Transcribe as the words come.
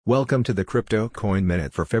Welcome to the Crypto Coin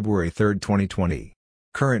Minute for February 3, 2020.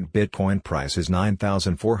 Current Bitcoin price is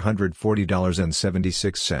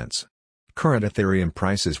 $9,440.76. Current Ethereum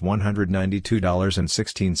price is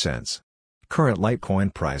 $192.16. Current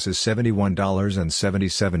Litecoin price is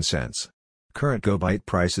 $71.77. Current GoByte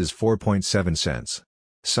price is 4.7 cents.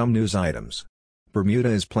 Some news items. Bermuda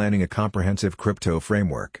is planning a comprehensive crypto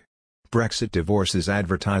framework. Brexit divorces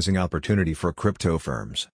advertising opportunity for crypto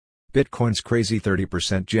firms. Bitcoin's crazy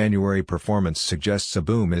 30% January performance suggests a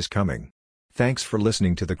boom is coming. Thanks for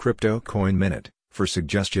listening to the Crypto Coin Minute. For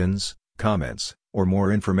suggestions, comments, or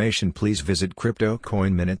more information, please visit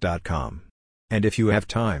CryptoCoinMinute.com. And if you have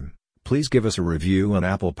time, please give us a review on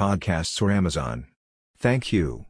Apple Podcasts or Amazon. Thank you.